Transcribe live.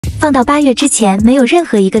放到8月之前，没有任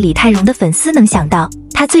何一个李泰容的粉丝能想到，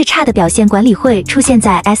他最差的表现管理会出现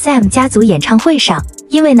在 SM 家族演唱会上。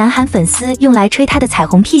因为南韩粉丝用来吹他的彩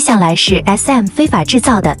虹屁向来是 SM 非法制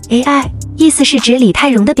造的 AI， 意思是指李泰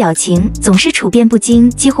容的表情总是处变不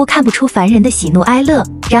惊，几乎看不出凡人的喜怒哀乐。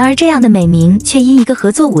然而这样的美名却因一个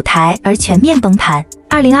合作舞台而全面崩盘。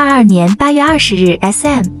2022年8月20日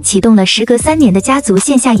 ，SM 启动了时隔3年的家族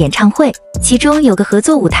线下演唱会，其中有个合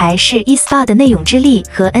作舞台是 BASSBOT 的内永之力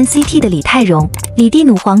和 NCT 的李泰容、李帝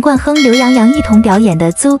努、黄冠亨、刘洋洋一同表演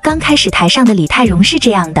的 ZOO。刚开始台上的李泰容是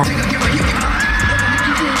这样的。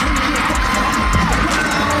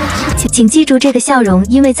请记住这个笑容，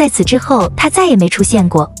因为在此之后他再也没出现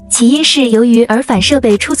过。起因是由于耳返设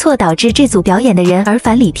备出错，导致这组表演的人耳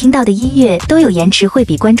返里听到的音乐都有延迟，会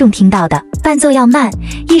比观众听到的伴奏要慢。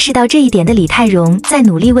意识到这一点的李泰容在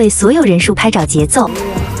努力为所有人数拍找节奏。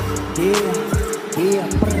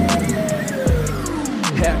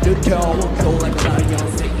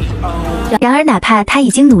然而哪怕他已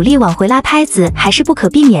经努力往回拉拍子，还是不可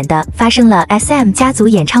避免的发生了 SM 家族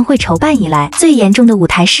演唱会筹办以来最严重的舞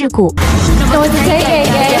台事故。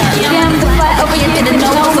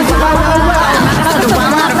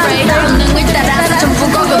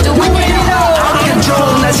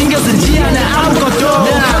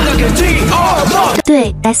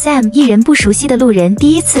对 SM 艺人不熟悉的路人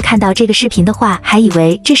第一次看到这个视频的话，还以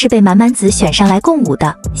为这是被满满子选上来共舞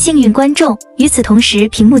的幸运观众。与此同时，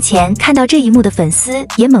屏幕前看到这一幕的粉丝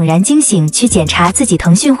也猛然惊醒，去检查自己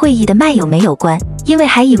腾讯会议的麦有没有关，因为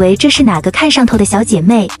还以为这是哪个看上头的小姐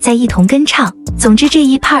妹在一同跟唱。总之这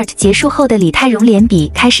一 part 结束后的李泰容脸比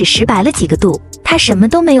开始实白了几个度，她什么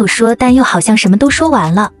都没有说，但又好像什么都说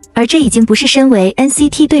完了。而这已经不是身为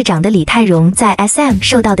NCT 队长的李泰容在 SM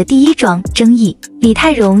受到的第一桩争议。李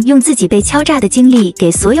泰容用自己被敲诈的经历，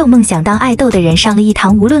给所有梦想当爱豆的人上了一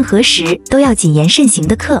堂无论何时都要谨言慎行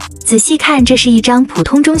的课。仔细看，这是一张普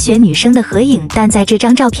通中学女生的合影，但在这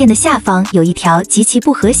张照片的下方有一条极其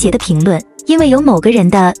不和谐的评论。因为有某个人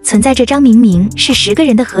的存在，这张明明是10个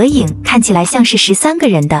人的合影，看起来像是13个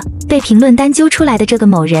人的。被评论单揪出来的这个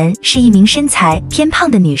某人是一名身材偏胖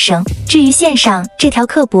的女生。至于线上这条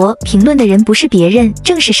刻薄评论的人，不是别人，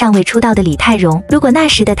正是尚未出道的李泰容。如果那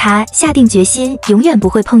时的她下定决心永远不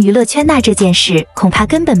会碰娱乐圈，那这件事恐怕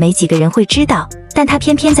根本没几个人会知道。但他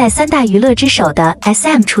偏偏在3大娱乐之首的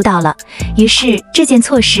SM 出道了，于是这件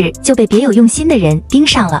错事就被别有用心的人盯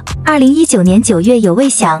上了。2019年9月，有位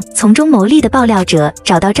想从中牟利的爆料者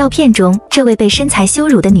找到照片中这位被身材羞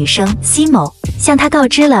辱的女生 C 某，向他告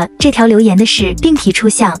知了这条留言的事，并提出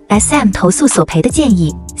向 SM 投诉索赔的建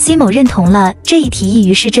议。C 某认同了这一提议，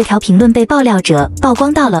于是这条评论被爆料者曝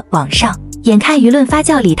光到了网上。眼看舆论发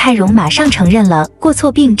酵，李泰容马上承认了过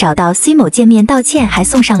错，并找到 C 某见面道歉，还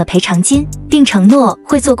送上了赔偿金，并承诺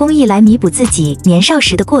会做公益来弥补自己年少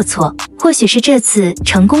时的过错。或许是这次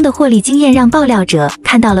成功的获利经验让爆料者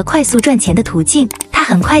看到了快速赚钱的途径，他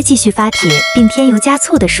很快继续发帖，并添油加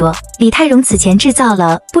醋地说，李泰容此前制造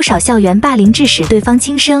了不少校园霸凌，致使对方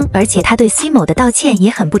轻生，而且他对 C 某的道歉也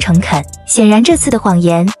很不诚恳。显然这次的谎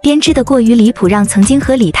言编织得过于离谱，让曾经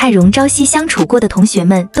和李泰容朝夕相处过的同学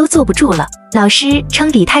们都坐不住了。老师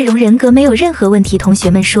称李泰容人格没有任何问题，同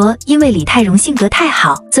学们说因为李泰容性格太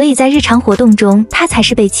好，所以在日常活动中他才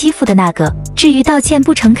是被欺负的那个。至于道歉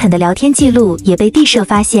不诚恳的聊天记录也被地社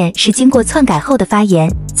发现是经过篡改后的发言。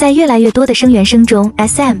在越来越多的声援声中，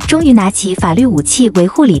 SM 终于拿起法律武器维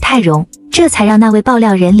护李泰容，这才让那位爆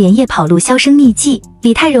料人连夜跑路销声匿迹。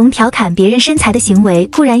李泰容调侃别人身材的行为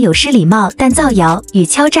固然有失礼貌，但造谣与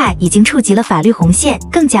敲诈已经触及了法律红线，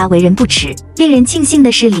更加为人不齿。令人庆幸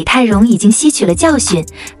的是，李泰容已经吸取了教训，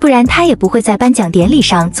不然他也不会在颁奖典礼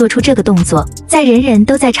上做出这个动作。在人人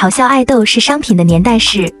都在嘲笑爱豆是商品的年代，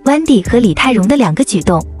是 Wendy 和李泰容的2个举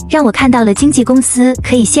动让我看到了经纪公司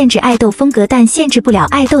可以限制爱豆风格，但限制不了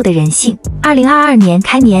爱豆的人性。2022年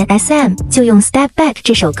开年， SM 就用 Step Back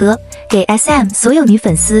这首歌给 SM 所有女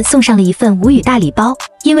粉丝送上了一份无语大礼包。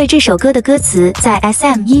因为这首歌的歌词在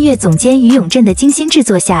SM 音乐总监于永振的精心制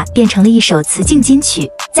作下变成了一首词境金曲。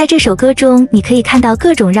在这首歌中，你可以看到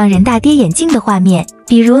各种让人大跌眼镜的画面，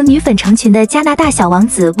比如女粉成群的加拿大小王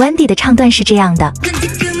子 Wendy 的唱段是这样的。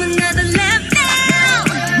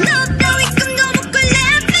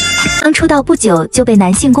刚出道不久就被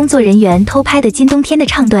男性工作人员偷拍的金冬天的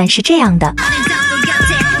唱段是这样的。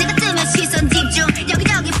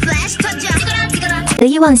得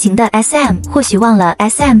意忘形的 SM 或许忘了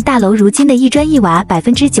SM 大楼如今的一砖一瓦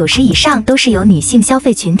90%以上都是由女性消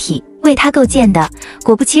费群体。为他构建的。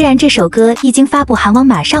果不其然，这首歌一经发布，韩网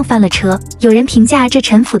马上翻了车。有人评价这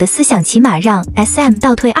陈腐的思想起码让 SM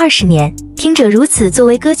倒退20年。听者如此，作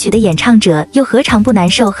为歌曲的演唱者又何尝不难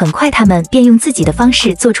受？很快他们便用自己的方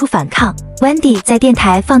式做出反抗。Wendy 在电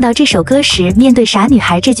台放到这首歌时，面对傻女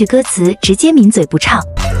孩这句歌词，直接抿嘴不唱。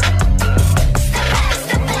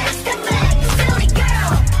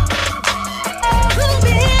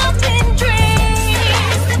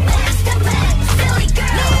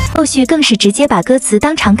后续更是直接把歌词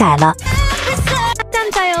当场改了。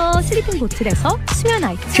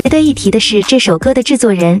值得一提的是，这首歌的制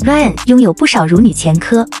作人 Irene 拥有不少辱女前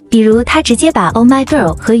科，比如他直接把 Oh My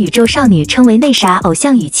Girl 和宇宙少女称为内傻偶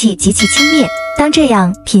像，语气极其轻蔑。当这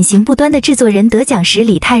样品行不端的制作人得奖时，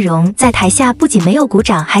李泰容在台下不仅没有鼓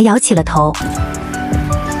掌，还摇起了头。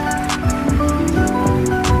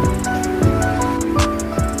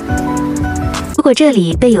如果这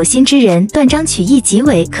里被有心之人断章取义极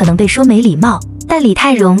伪，可能被说没礼貌。但李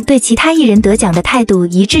泰容对其他艺人得奖的态度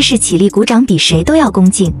一致是起立鼓掌，比谁都要恭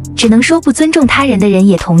敬。只能说不尊重他人的人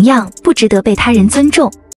也同样不值得被他人尊重。